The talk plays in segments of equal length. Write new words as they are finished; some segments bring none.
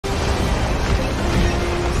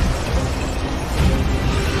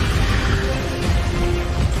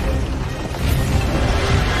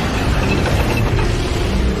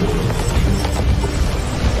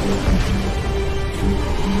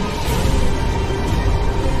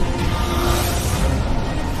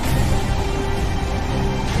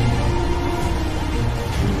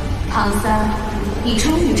唐三，你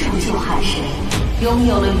终于成就海神，拥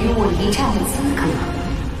有了与我一战的资格。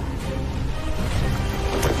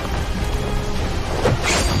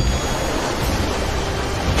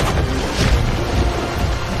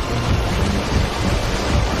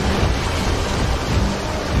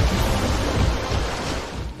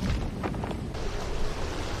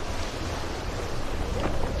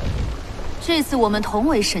这次我们同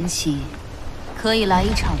为神奇，可以来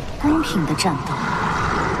一场公平的战斗。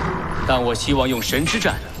但我希望用神之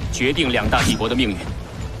战决定两大帝国的命运，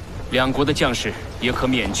两国的将士也可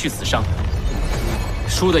免去死伤。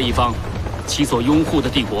输的一方，其所拥护的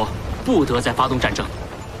帝国不得再发动战争；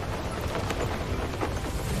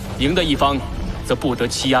赢的一方，则不得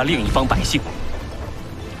欺压另一方百姓。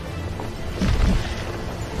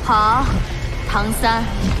好，唐三。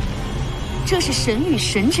 这是神与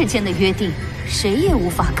神之间的约定，谁也无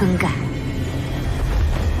法更改。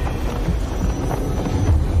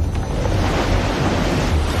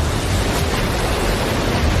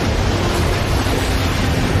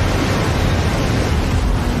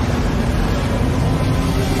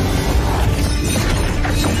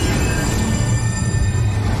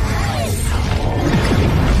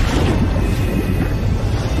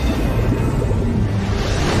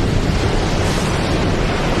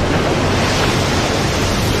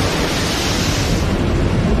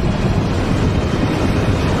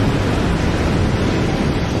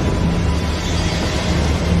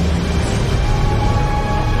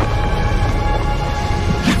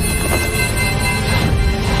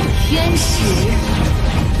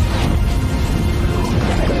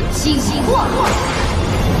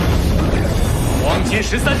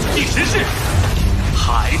13第10式，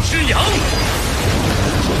海之阳。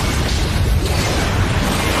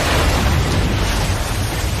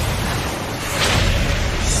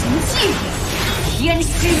神技，天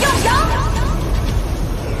使耀阳。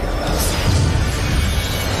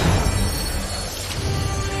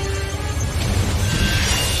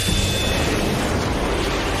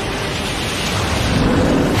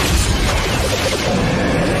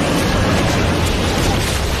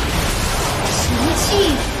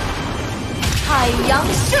海洋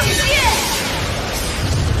圣剑，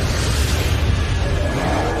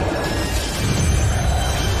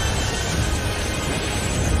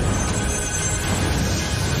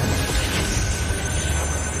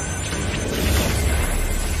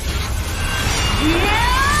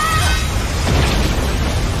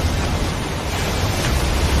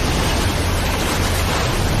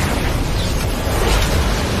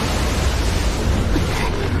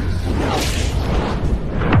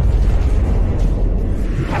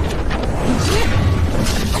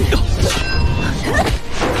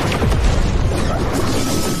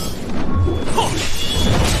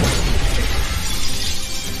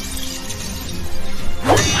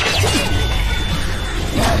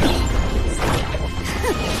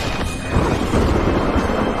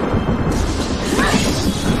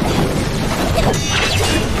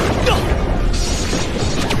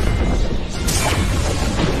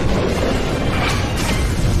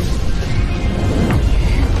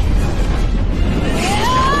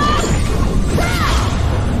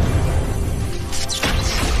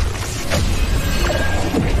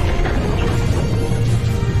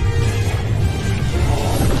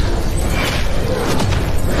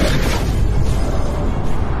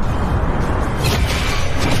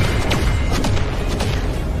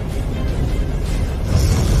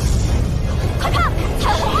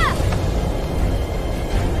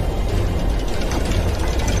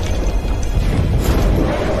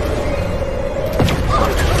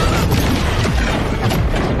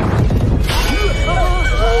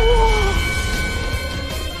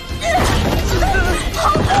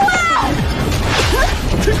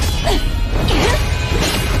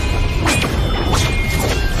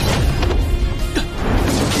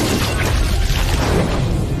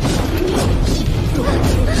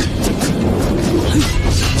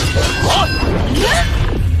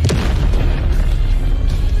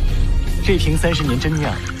这瓶30年真酿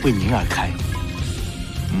为您而开。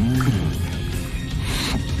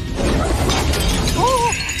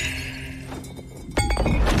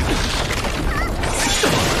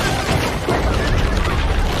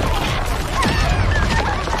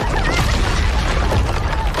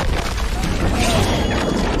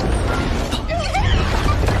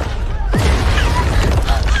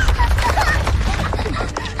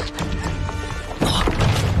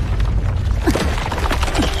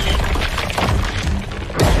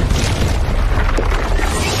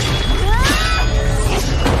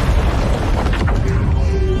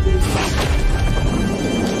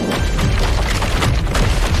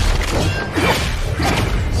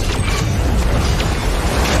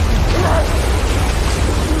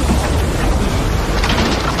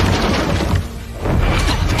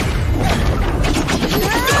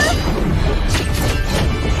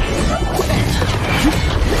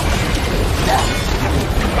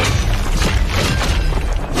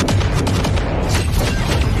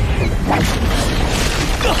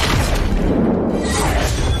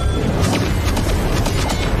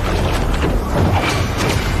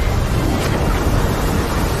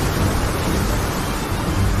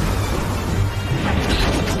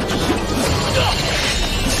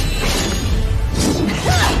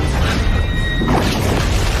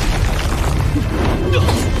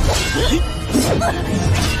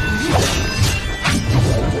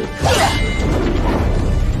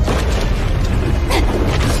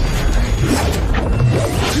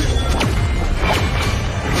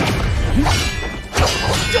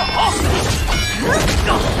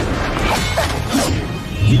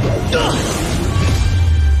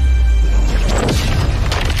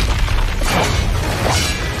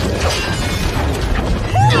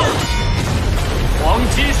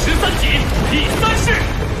己第三式，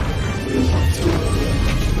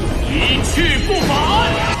一去不返。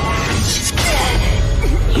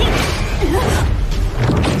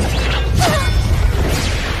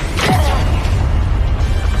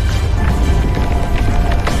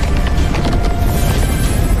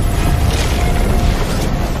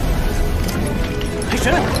海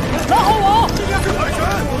神，拉好我！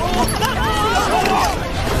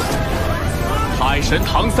海神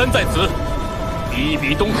唐三在此，比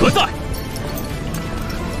比东何在？海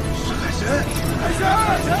神，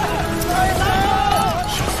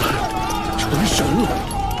成神了！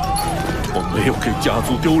我没有给家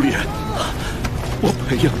族丢脸，我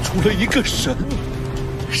培养出了一个神。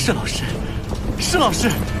是老师，是老师，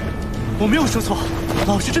我没有说错，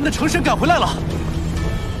老师真的成神赶回来了。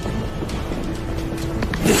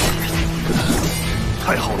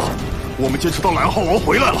太好了，我们监视到蓝浩王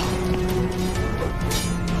回来了。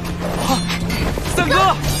三哥。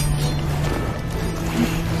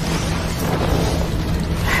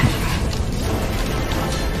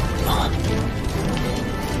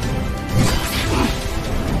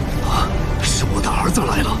是我的儿子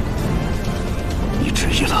来了，一直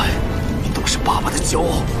以来，你都是爸爸的骄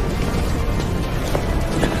傲。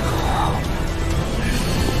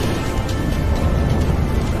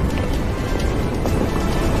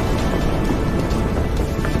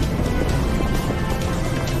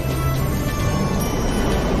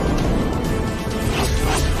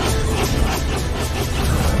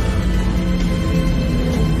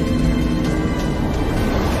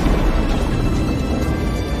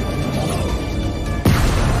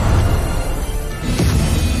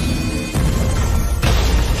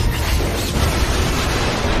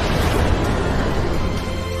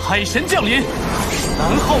海神降临，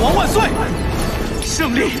蓝浩王万岁！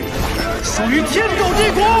胜利属于天斗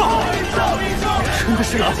帝国！真的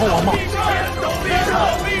是蓝浩王吗？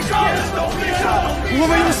我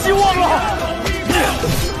们有希望了！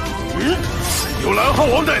有蓝浩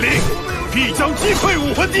王带领，必将击溃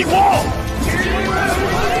武魂帝国！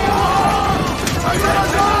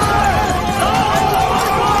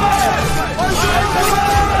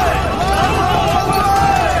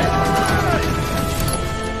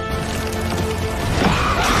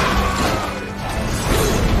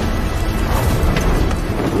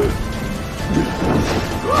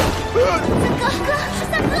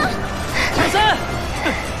唐三，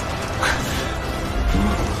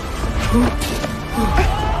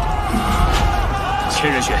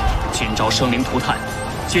千仞雪，今朝生灵涂炭，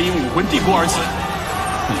皆因武魂帝国而起，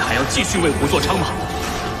你还要继续为虎作伥吗？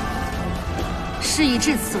事已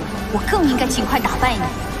至此，我更应该尽快打败你，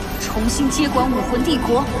重新接管武魂帝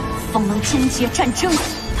国，方能终结战争。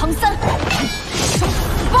唐三，受死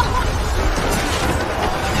吧！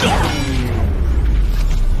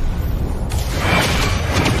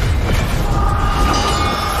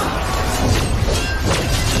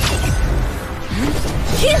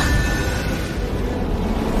天！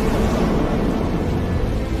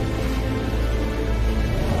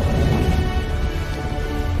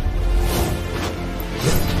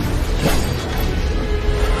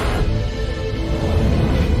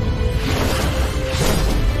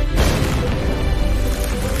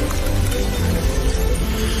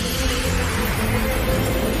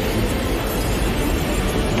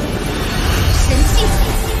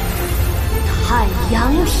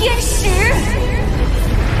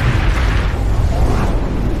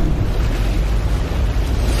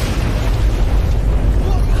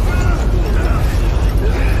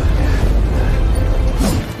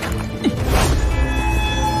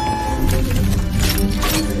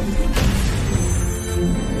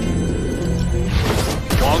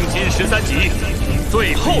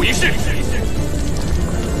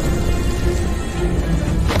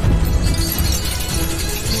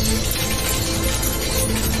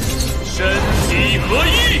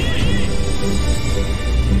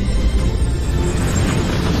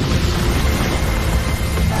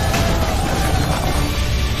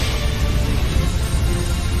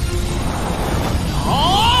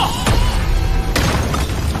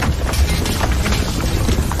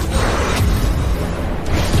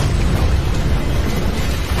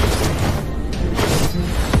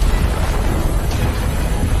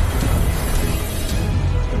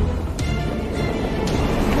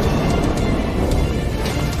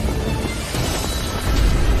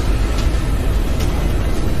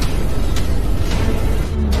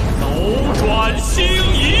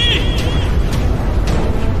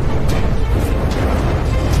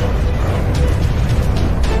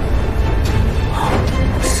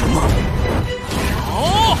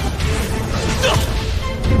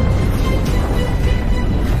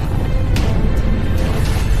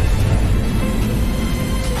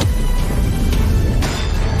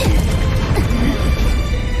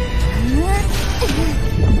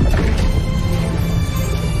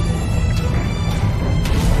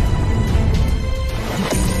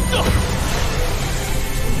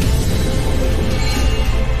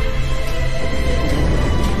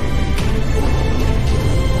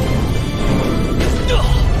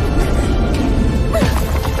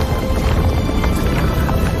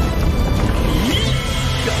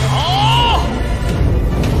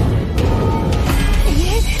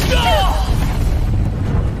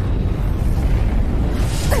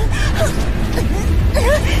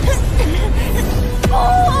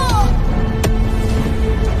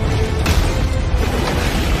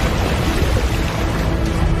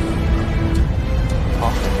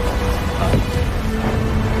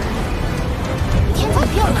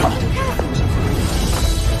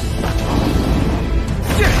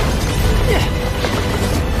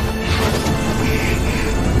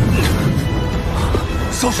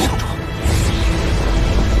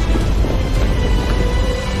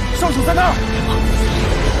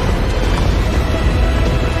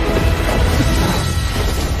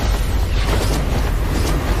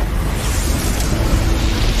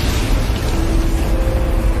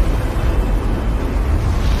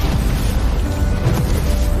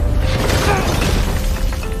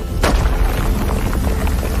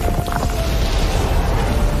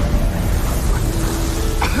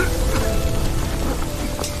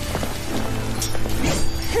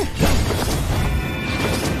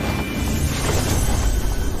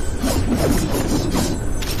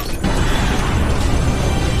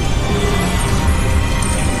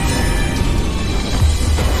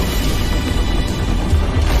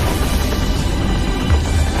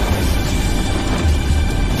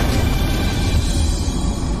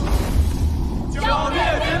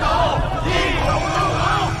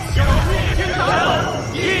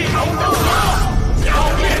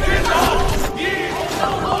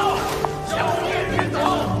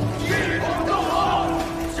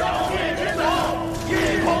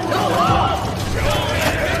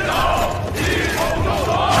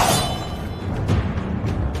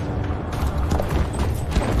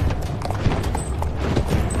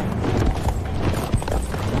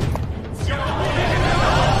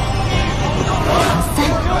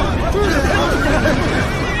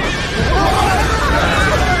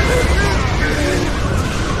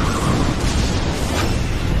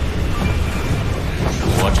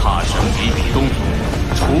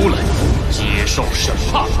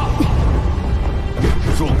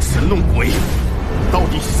装神弄鬼，到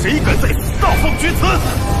底谁敢在此大放厥词？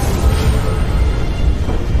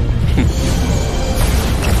哼！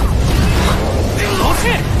老气！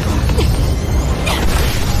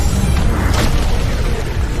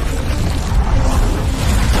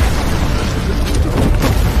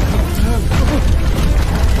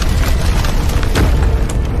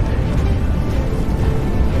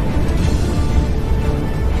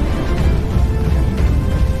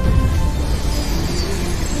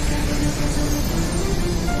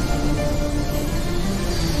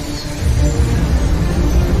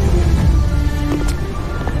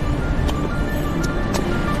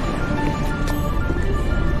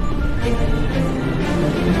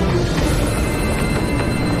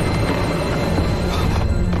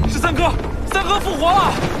三哥复活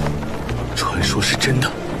了！传说是真的，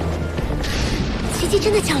奇迹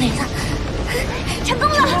真的降临了，成功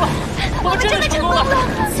了！我们真的成功了！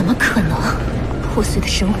怎么可能？破碎的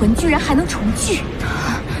神魂居然还能重聚！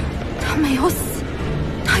他没有死，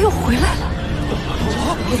他又回来了！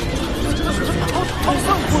唐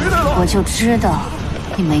三回来了！我就知道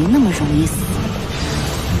你没那么容易死。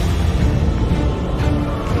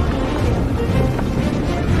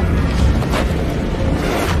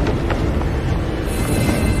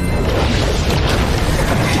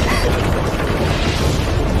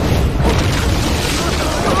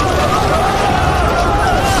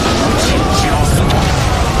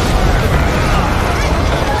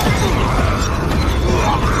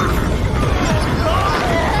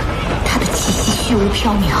虚无缥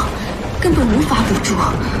缈，根本无法捕捉，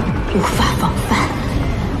无法防范。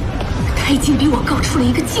他已经比我高出了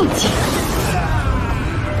一个境界。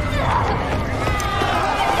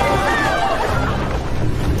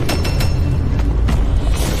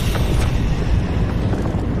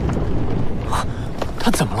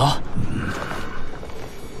他怎么了？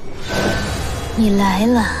你来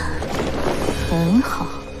了，很好，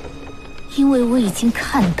因为我已经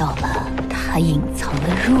看到了他隐藏的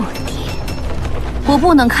弱点。我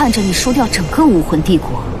不能看着你输掉整个武魂帝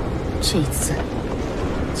国，这次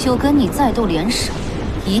就跟你再斗联手，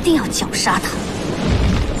一定要绞杀他。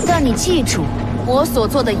但你记住，我所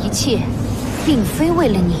做的一切，并非为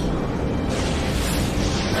了你，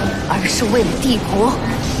而是为了帝国。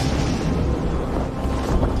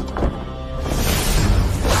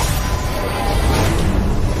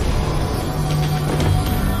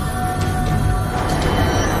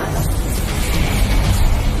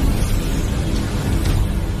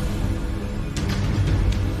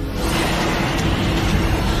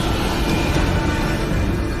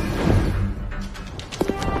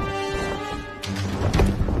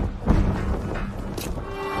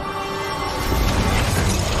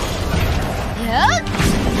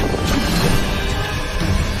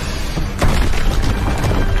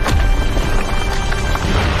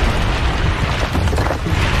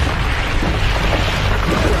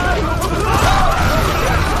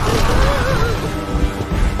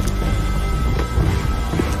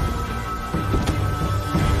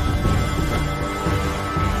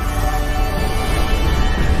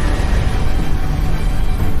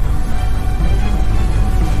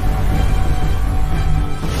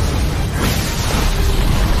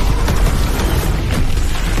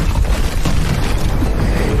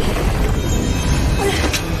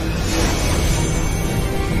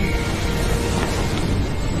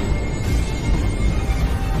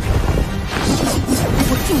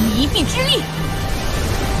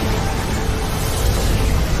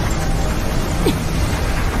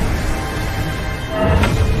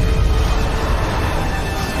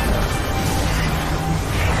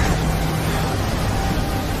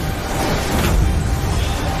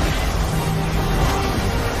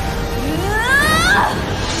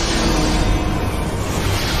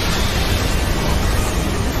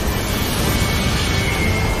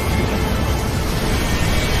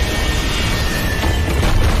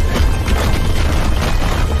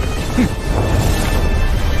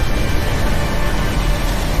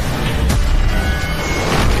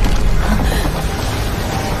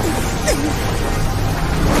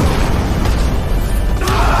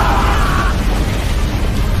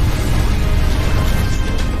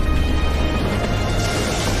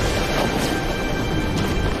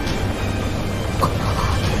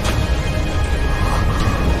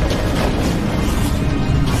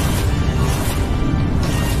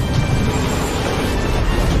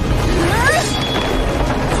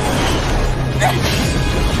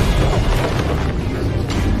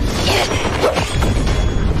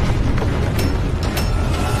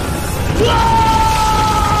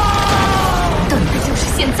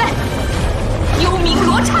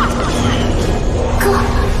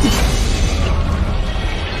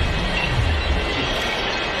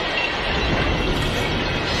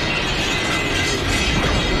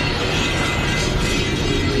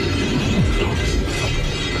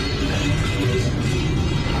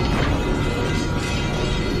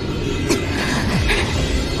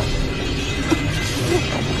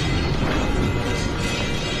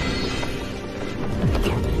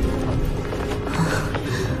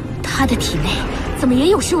的体内怎么也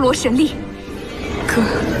有修罗神力？哥，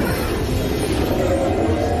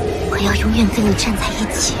我要永远跟你站在一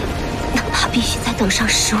起，哪怕必须再等上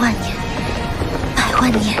10万年、100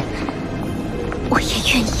万年，我也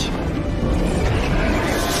愿意。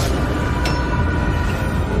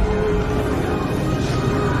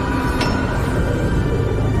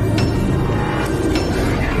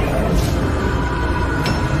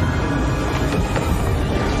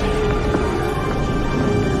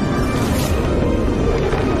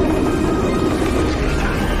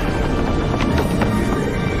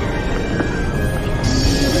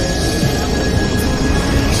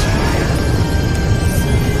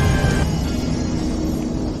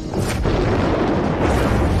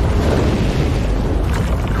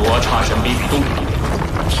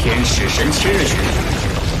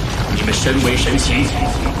身为神奇，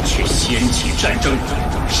却掀起战争，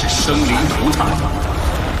使生灵涂炭。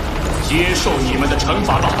接受你们的惩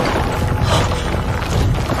罚吧！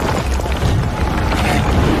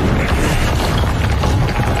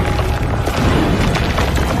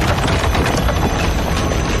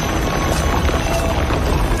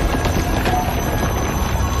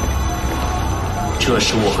这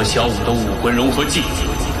是我和小五的武魂融合技，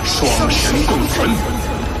双神共存。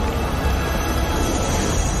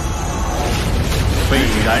沸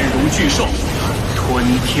然如巨兽，吞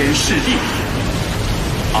天噬地，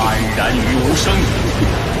安然于无声，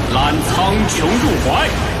揽苍穹入怀，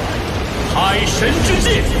海神之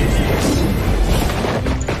界。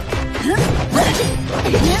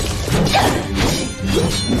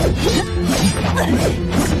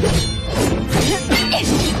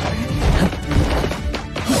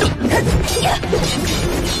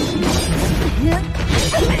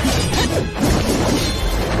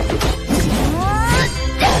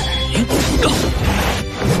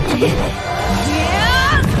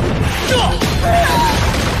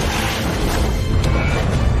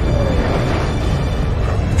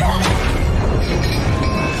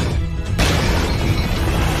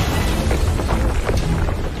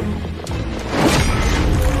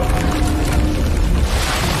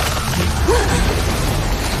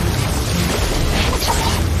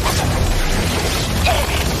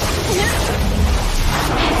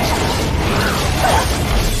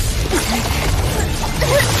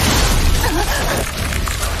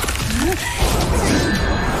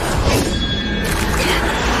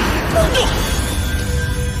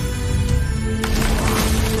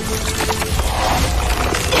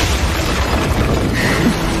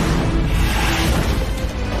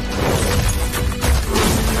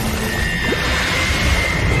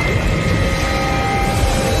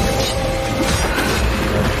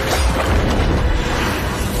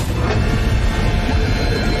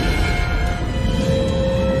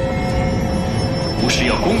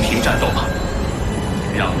公平战斗吧，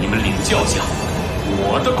让你们领教下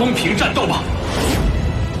我的公平战斗吧。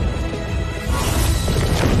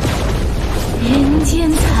人间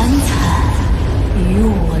惨惨，与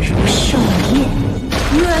我如盛宴，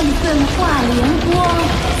缘分化莲光，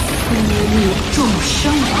撕裂众生，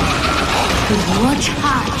罗刹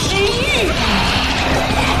之域。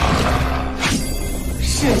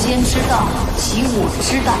世间之道即我之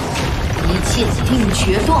道，一切定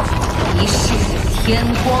决断，一世天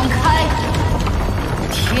光开，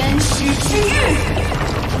天使之域。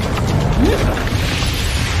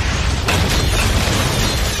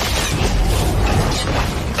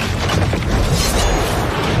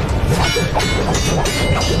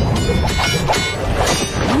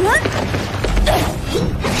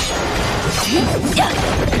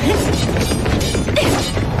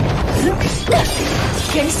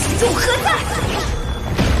天使众何在？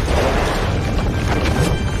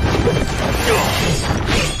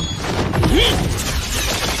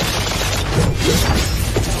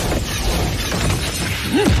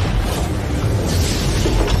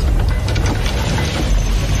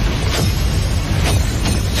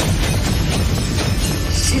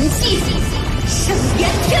神器圣炎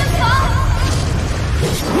天法。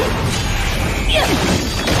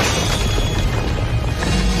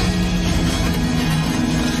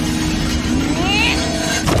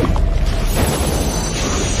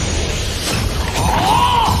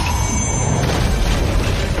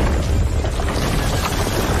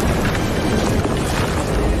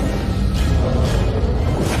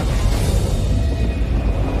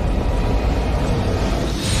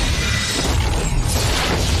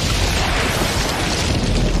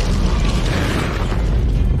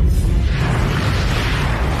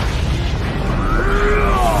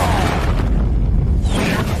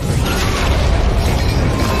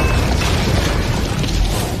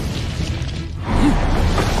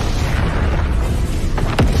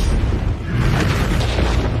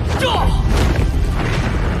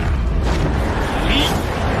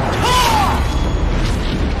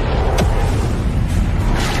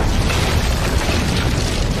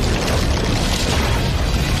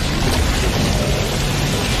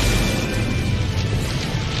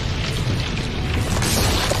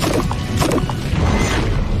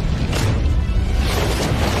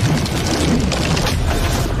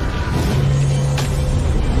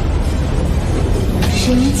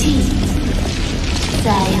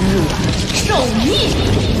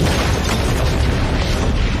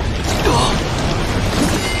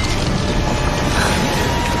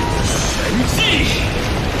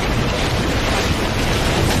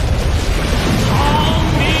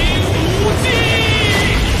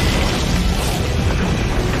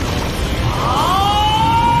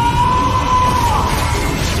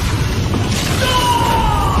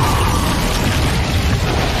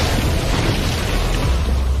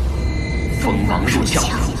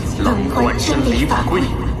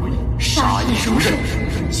如刃，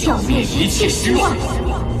剿灭一切虚妄，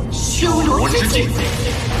修罗之境。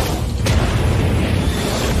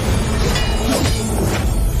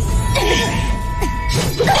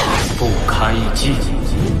不堪一击。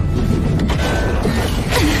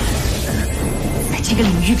在这个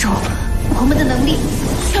领域中，我们的能力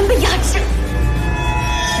全被压制。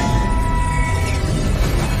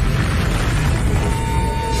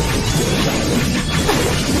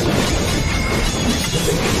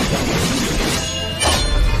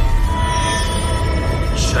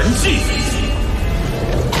神技，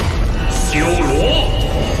修罗。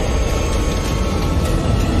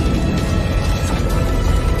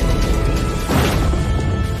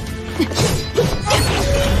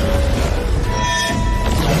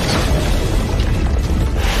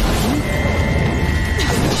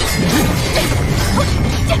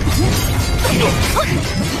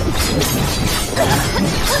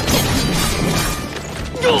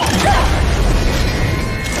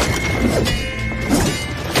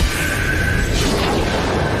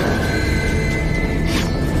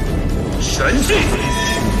神技，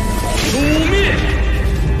诛灭。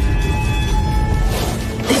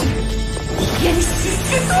天袭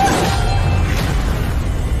之多。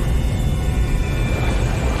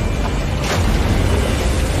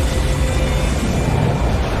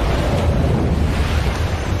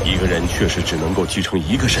一个人确实只能够继承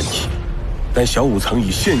一个身体，但小五曾以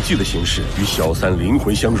献祭的形式与小三灵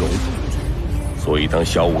魂相融，所以当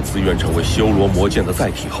小五自愿成为修罗魔剑的载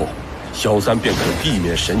体后，小三便可避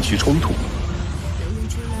免神奇冲突。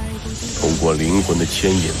通过灵魂的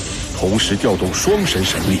牵引，同时调动双神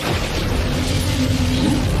神力，